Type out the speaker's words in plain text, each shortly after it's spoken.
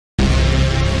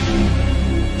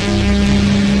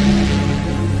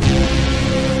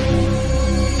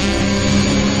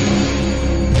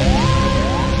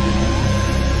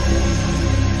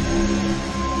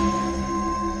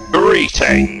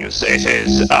Greetings, it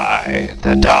is I,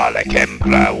 the Dalek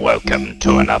Emperor. Welcome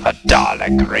to another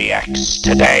Dalek Reacts.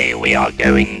 Today we are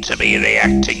going to be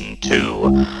reacting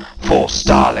to Force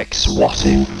Dalek's What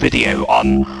If video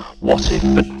on what if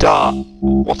the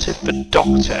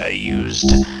Doctor used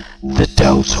the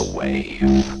Delta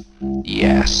Wave.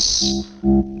 Yes,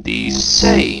 the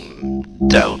same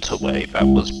Delta Wave that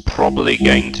was probably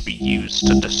going to be used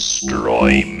to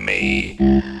destroy me.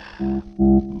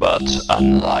 But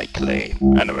unlikely.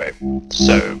 Anyway,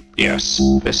 so yes,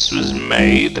 this was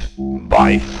made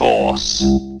by Force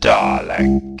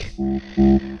Dalek.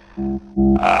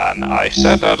 And I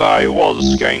said that I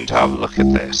was going to have a look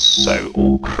at this, so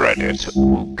all credit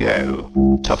will go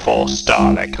to Force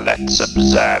Dalek. Let's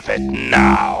observe it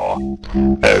now.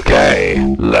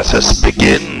 Okay, let us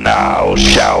begin now,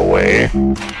 shall we?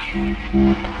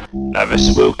 Now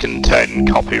this will contain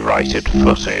copyrighted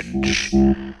footage,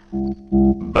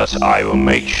 but I will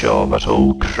make sure that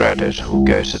all credit will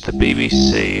go to the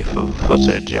BBC for the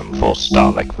footage and Force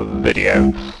Dalek for the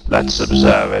video. Let's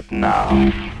observe it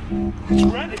now. It's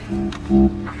ready.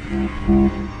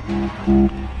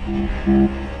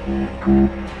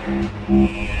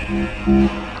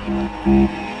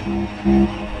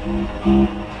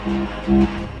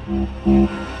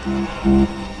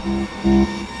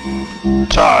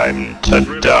 Time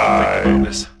to die.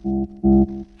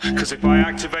 Because if I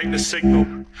activate the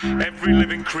signal, every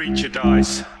living creature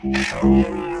dies. Oh,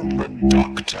 the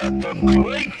Doctor, the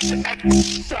great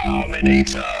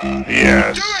exterminator!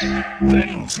 Yes.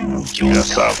 Then prove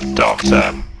Yourself,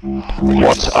 Doctor.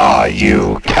 What are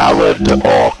you, coward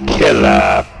or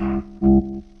killer?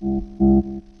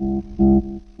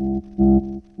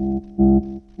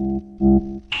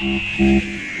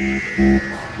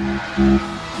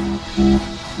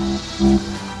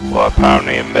 Well,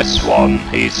 apparently in this one,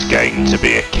 he's going to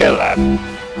be a killer.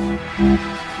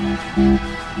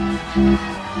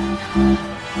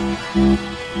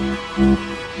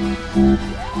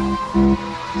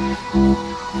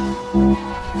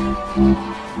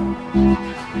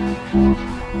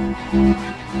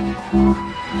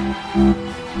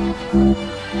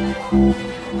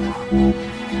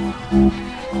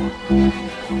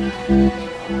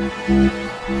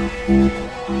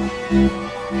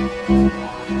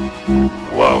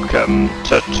 Welcome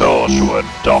to Torchwood,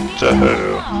 Doctor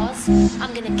Who.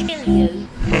 I'm gonna kill you.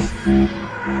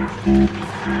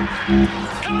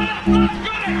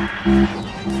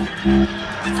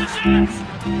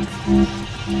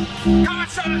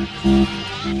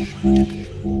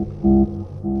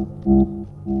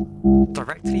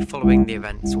 Directly following the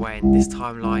events where in this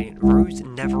timeline, Rose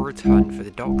never returned for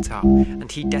the Doctor,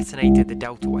 and he detonated the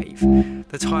Delta Wave.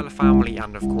 The Tyler family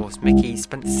and of course Mickey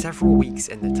spent several weeks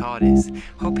in the TARDIS,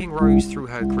 helping Rose through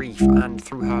her grief and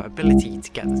through her ability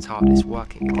to get the TARDIS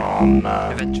working again. Oh no.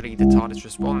 Eventually the TARDIS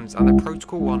responds and the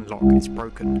Protocol 1 lock is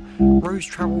broken. Rose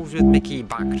travels with Mickey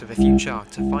back to the future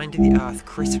to find the Earth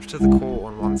crisp to the core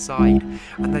on one side,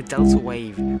 and the Delta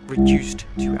Wave reduced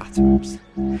to atoms.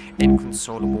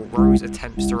 Inconsolable, Rose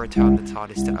attempts to return the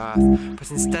TARDIS to Earth,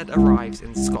 but instead arrives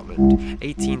in Scotland,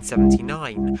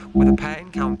 1879, where the pair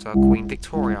encounter Queen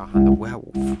Victoria and the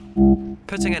werewolf.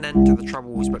 Putting an end to the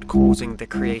troubles but causing the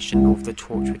creation of the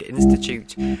Torchwood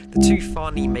Institute, the two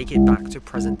finally make it back to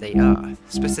present-day Earth,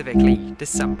 specifically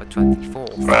December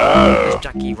 24th. As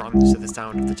Jackie runs to the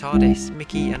sound of the TARDIS,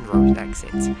 Mickey and Rose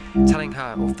exit, telling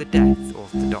her of the death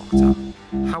of the Doctor.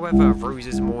 However,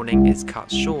 Rose's mourning is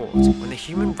cut short when the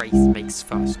human race makes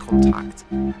first contact.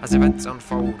 As events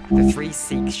unfold, the three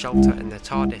seek shelter in the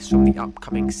TARDIS from the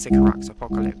upcoming Sycorax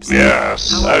apocalypse.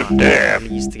 Yes, However, oh dear. they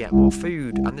leaves to get more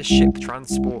food, and the ship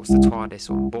transports the TARDIS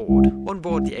on board. On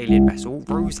board the alien vessel,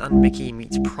 Rose and Mickey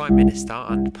meet Prime Minister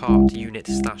and part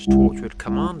unit/Torchwood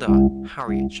commander,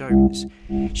 Harriet Jones.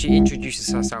 She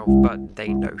introduces herself, but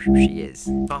they know who she is.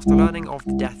 After learning of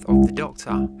the death of the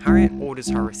Doctor, Harriet orders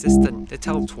her assistant to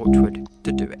tell Torchwood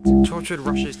to do it. Torchwood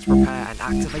rushes to prepare and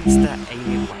activates their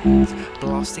alien weapons,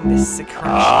 blasting this Sycorax.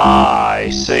 I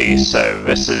see, so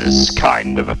this is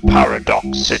kind of a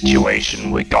paradox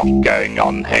situation we got going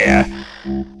on here.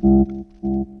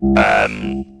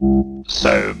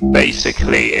 So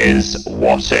basically is,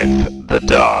 what if the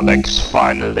Daleks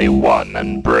finally won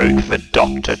and broke the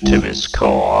Doctor to his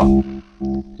core?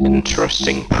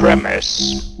 Interesting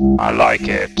premise. I like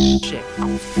it. Ship out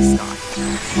of the sky.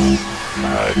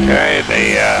 Okay,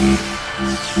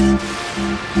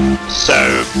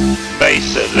 so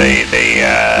basically the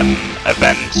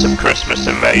events of Christmas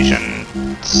Invasion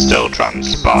still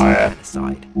transpire.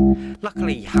 Genocide.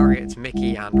 Luckily, Harriet,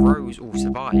 Mickey, and Rose all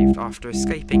survived after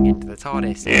escaping into the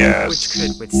TARDIS, Yes. which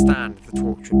could withstand the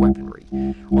tortured weaponry.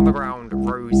 On the ground,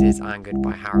 Rose is angered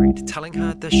by Harriet, telling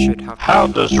her there should have How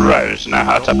does Rose know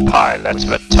how to pilot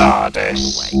the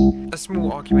TARDIS? A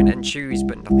small argument ensues,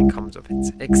 but nothing comes of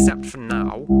it, except for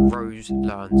now, Rose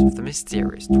learns of the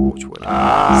mysterious Torchwood.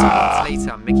 Ah. Some months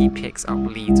later, Mickey picks up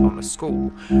leads on the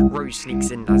school. Rose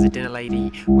sneaks in as a dinner lady,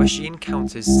 where she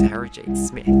encounters Sarah Jane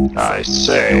Smith. I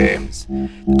see.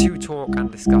 The two talk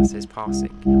and discuss his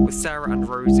passing, with Sarah and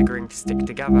Rose agreeing to stick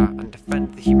together and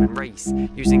defend the human race.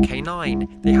 Using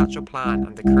K9, they hatch a plan,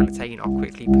 and the Krillitane are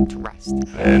quickly put to rest.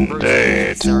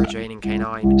 Indeed. Sarah Jane and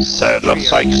K9. So it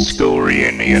looks like school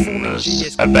reunions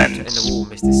events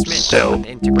still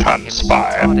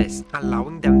transpire.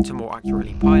 Allowing them to more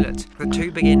accurately pilot. The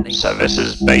two begin a So this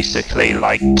is basically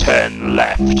like Turn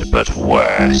Left, but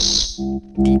worse.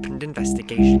 deepened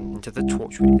investigation into the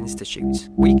Torchwood Institute.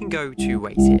 We can go two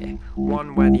ways here.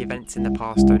 One where the events in the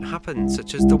past don't happen,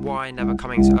 such as the wire never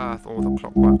coming to Earth or the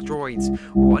clockwork droids,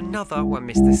 or another where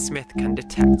Mr. Smith can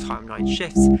detect timeline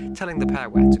shifts, telling the pair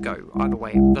where to go. Either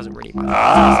way, it doesn't really matter.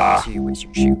 It's up to you which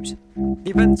you choose. The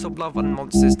events of Love and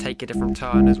Monsters take a different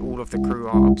turn as all of the crew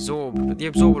are absorbed, but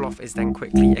the Absorbaloff is then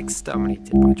quickly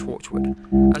exterminated by Torchwood.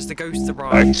 As the ghosts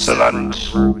arrive, Sarah and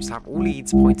Rose have all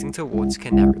leads pointing towards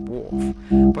Canary Wharf,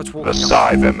 but walking The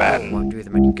up to Cybermen. won't do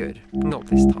them any good. Not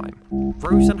this time.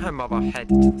 Rose and her mother head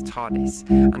to the TARDIS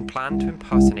and plan to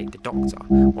impersonate the Doctor,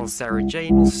 while Sarah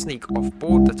Jane will sneak off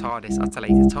board the TARDIS at a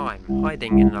later time,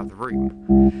 hiding in another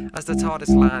room. As the TARDIS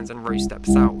lands and Rose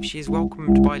steps out, she is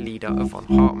welcomed by leader Yvonne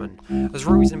Hartman. As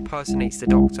Rose impersonates the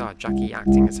Doctor, Jackie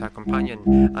acting as her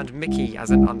companion, and Mickey as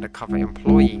an undercover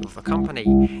employee of the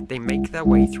company, they make their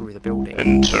way through the building.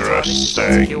 Interesting. The TARDIS is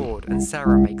secured, and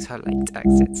Sarah makes her late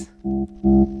exit.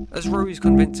 As Rose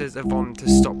convinces Yvonne to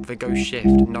stop the ghost shift,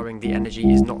 knowing the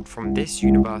energy is not from this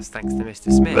universe thanks to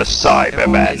Mr. Smith, The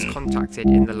Yvonne is Cybermen. contacted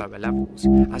in the lower levels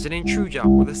as an intruder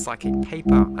with a psychic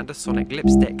paper and a sonic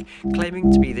lipstick,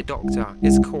 claiming to be the Doctor,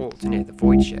 is caught near the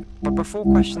void ship. But before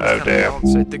questions Oh can be dear.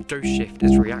 answered, the ghost shift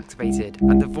is reactivated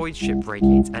and the void ship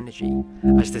radiates energy.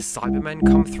 As the Cybermen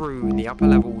come through in the upper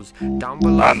levels, down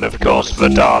below, And of course the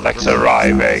Daleks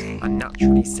arriving. and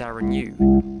naturally Sarah knew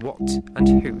what and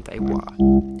who they were.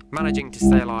 Managing to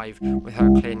stay alive with her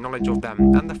clear knowledge of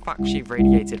them and the fact she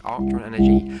radiated Arctron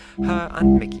energy, her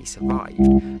and Mickey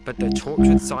survived, but the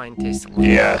tortured scientist was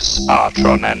Yes,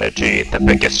 Artron energy, the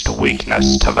biggest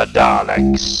weakness to the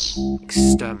Daleks.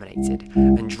 exterminated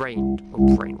and drained of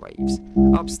brainwaves.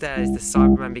 Upstairs, the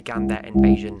Cybermen began their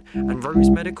invasion, and Rose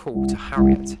made a call to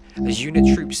Harriet. As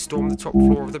unit troops stormed the top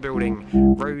floor of the building,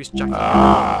 Rose, Jackie, and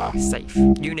Yvonne were safe.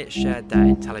 Units shared their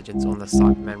intelligence on the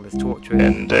Cybermen with Torchwood.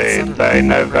 Indeed, they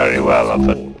know very well of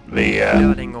it.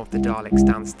 Learning of the Daleks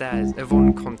downstairs,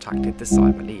 Yvonne contacted the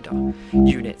Cyber Leader.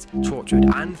 Unit,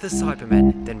 Torchwood, and the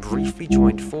Cybermen then briefly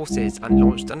joined forces and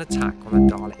launched an attack on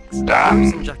the Daleks. Damn.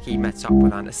 Rose and Jackie met up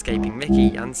with an escaping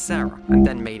Mickey and Sarah, and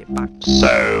then made it back.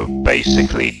 So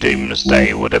basically,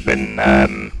 Doomsday would have been.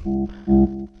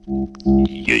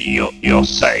 You're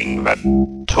saying that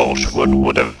Torchwood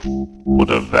would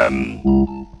have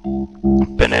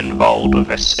been involved with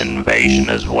this invasion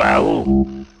as well?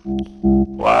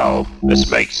 Well, this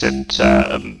makes it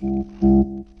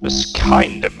this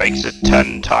kind of makes it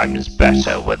 10 times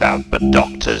better without the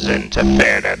Doctor's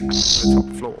interference. The top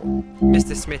floor.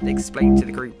 Mr. Smith explained to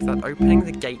the group that opening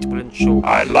the gate will ensure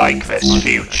I like this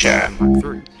future, back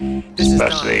through. This is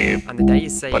especially done, and the day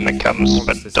is saved when it comes to the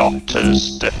monsters of the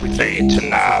Doctor's future. With defeat units of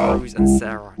now. Rose and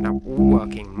Sarah now all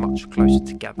working much closer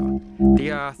together.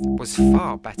 The Earth was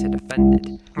far better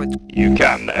defended, with You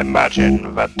can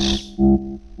imagine that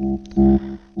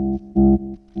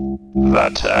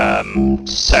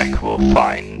Sek will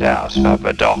find out that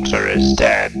the Doctor is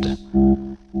dead,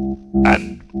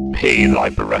 and he,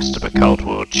 like the rest of the cult,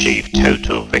 will achieve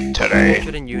total victory.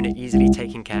 Torchwood and Unit easily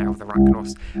taking care of the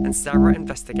Rachnos, and Sarah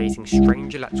investigating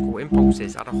strange electrical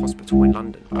impulses at a hospital in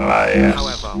London. Ah, yes.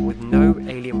 However, with no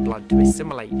alien blood to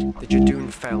assimilate, the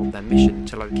Jadoon failed their mission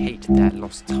to locate their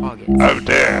lost targets. Oh The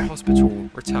dear. hospital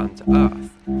returned to Earth,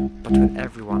 but with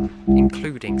everyone,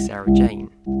 including Sarah Jane,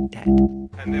 dead.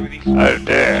 And there were these Oh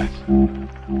dear.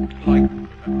 like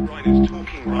Rhino's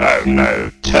talking Oh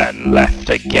no, turn left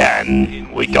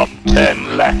again. We got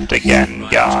turn left again,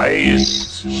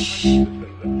 guys.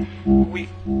 We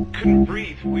couldn't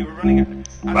breathe. We were running out.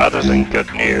 That isn't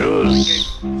good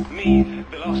news. Me,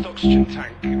 the last oxygen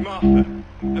tank,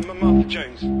 Martha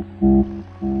Jones.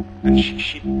 And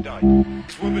she died.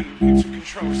 This woman who took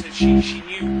control said she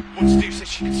knew what to do, said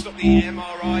she could stop the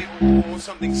MRI or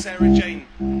something. Sarah Jane,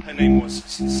 her name was.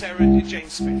 Sarah Jane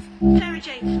Smith. Sarah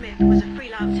Jane Smith was a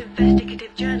freelance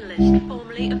investigative journalist,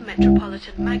 formerly of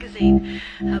Metropolitan magazine.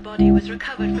 Her body was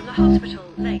recovered from the hospital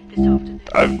late this afternoon.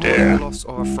 Oh After dear. the loss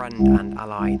of a friend and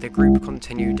ally, the group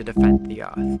continued to defend the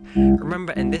Earth.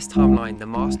 Remember, in this timeline, the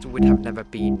Master would have never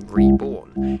been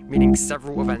reborn, meaning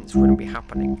several events wouldn't be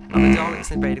happening, and the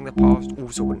Daleks invading the past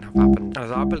also wouldn't have happened.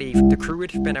 As I believe, the crew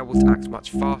would have been able to act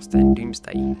much faster in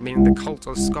Doomsday, meaning the cult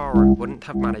of Skaro wouldn't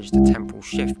have managed a temporal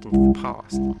shift into the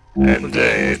past. With the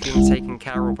aliens Indeed. being taken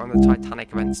care of and the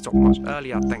Titanic event stopped much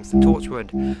earlier thanks to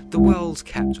Torchwood, the world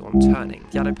kept on turning.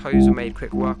 The adipose were made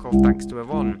quick work of thanks to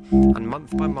Yvonne, and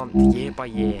month by month, year by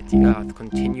year, the Earth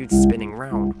continued spinning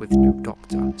round with no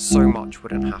Doctor. So much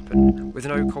wouldn't happen. With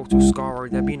no cult of Skaro,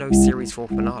 there'd be no series 4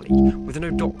 finale. With no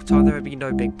Doctor, there would be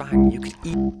no Big Bang. You could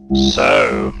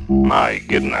So, my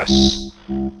goodness.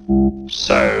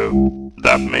 So,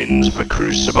 that means the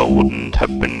Crucible wouldn't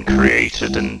have been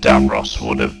created and Davros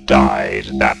would have died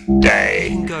that day.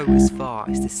 even go as far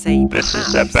as to say This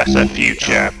is perhaps a better the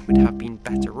future. Earth would have been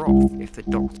better off if the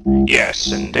Doctor...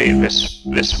 Yes, indeed,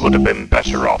 this would have been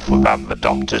better off without the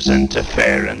Doctor's died in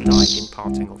interference.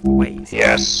 parting of the ways.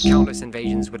 Yes. Countless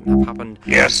invasions wouldn't have happened.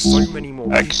 Yes. So many more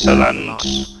people Excellent.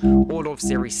 would die. All of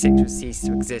Series 6 would cease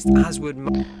to exist, as would...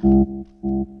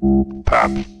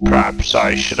 Perhaps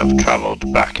I should have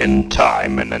travelled back in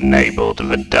time and enabled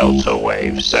the Delta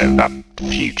Wave so that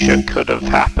future could have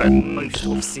happened, most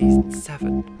of Season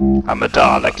 7. and the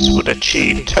Daleks would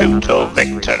achieve total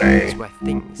victory. Where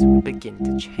things would begin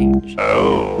to change. With the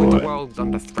Oh, world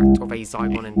under threat of a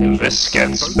Zygon invasion, This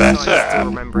gets both sides better. still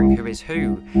remembering who is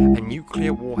who, a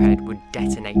nuclear warhead would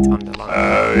detonate under London,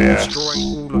 Oh, yes.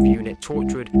 destroying all of Unit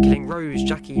Torchwood, killing Rose,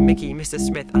 Jackie, Mickey, Mr.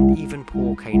 Smith, and even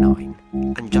poor K9.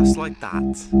 And just like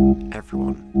that,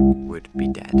 everyone would be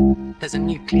dead. There's a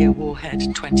nuclear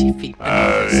warhead 20 feet below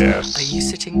Oh, us. yes. Are you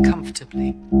sitting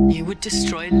comfortably? You would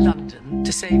destroy London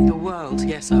to save the world?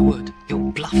 Yes, I would. You're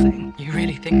bluffing. You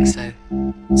really think so?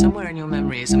 Somewhere in your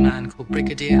memory is a man called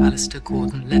Brigadier Alistair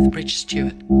Gordon Lethbridge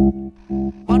Stewart.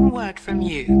 One word from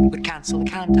you would cancel the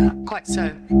countdown. Quite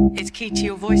so. It's key to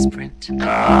your voice print.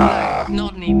 Ah. No,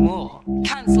 not anymore.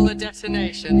 Cancel the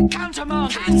detonation.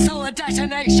 Countermanded. Cancel the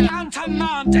detonation.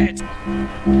 Countermanded.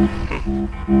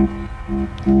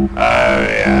 Oh,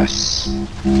 yes.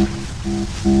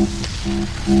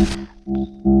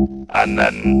 And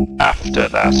then after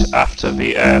that, after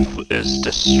the Earth is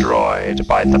destroyed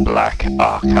by the Black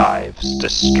Archive's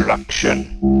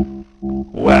destruction,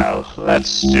 well,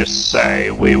 let's just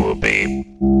say we will be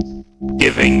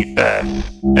giving Earth,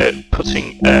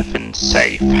 putting Earth in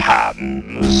safe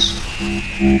hands.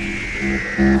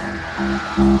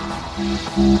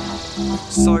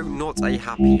 So, not a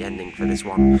happy ending for this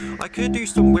one. I could do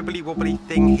some wibbly wobbly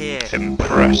thing here.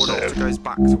 Impressive. Where Doctor goes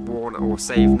back to warn or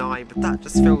save Nye, but that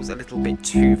just feels a little bit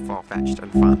too far-fetched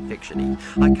and fan-fiction-y.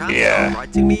 I can Yeah. start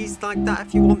writing these like that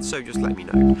if you want, so just let me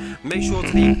know. Make sure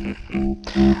to leave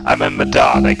And then the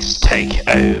Daleks take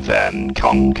over and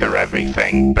conquer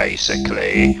everything,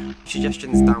 basically.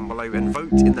 suggestions down below and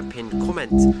vote in the pinned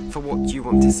comment for what you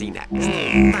want to see next.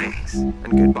 Thanks,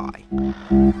 and goodbye.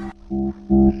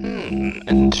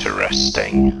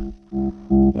 Interesting.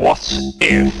 What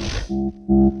if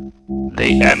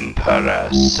the Emperor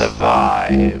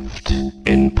survived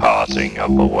in parting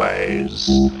of the ways?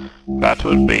 That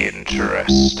would be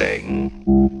interesting.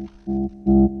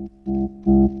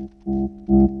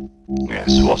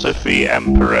 Yes, what if the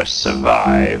Emperor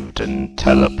survived and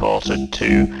teleported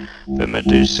to the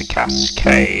Medusa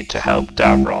Cascade to help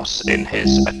Davros in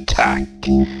his attack?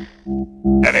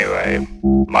 Anyway,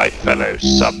 my fellow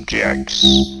subjects,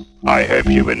 I hope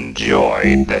you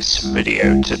enjoyed this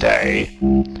video today.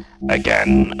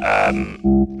 Again,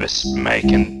 this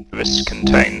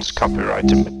contains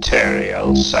copyrighted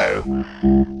material, so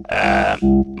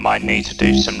might need to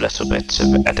do some little bits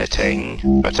of editing.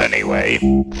 But anyway,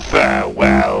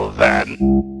 farewell then.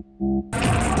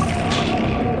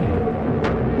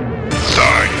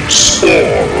 Thanks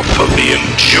all for the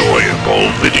enjoyable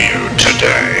video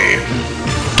today.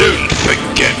 Don't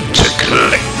forget to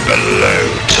click below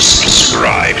to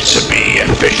subscribe to the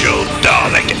official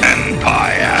Dalek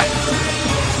Empire,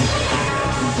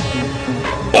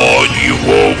 or you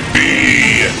will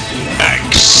be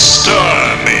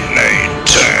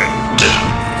exterminated.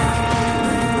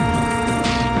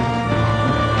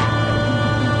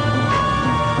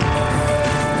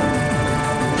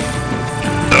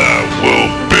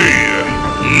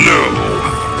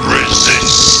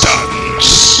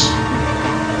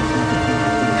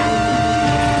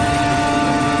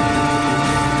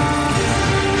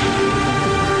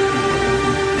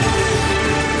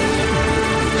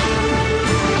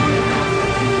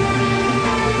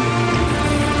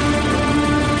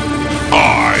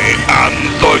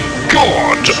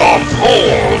 to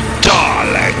pull.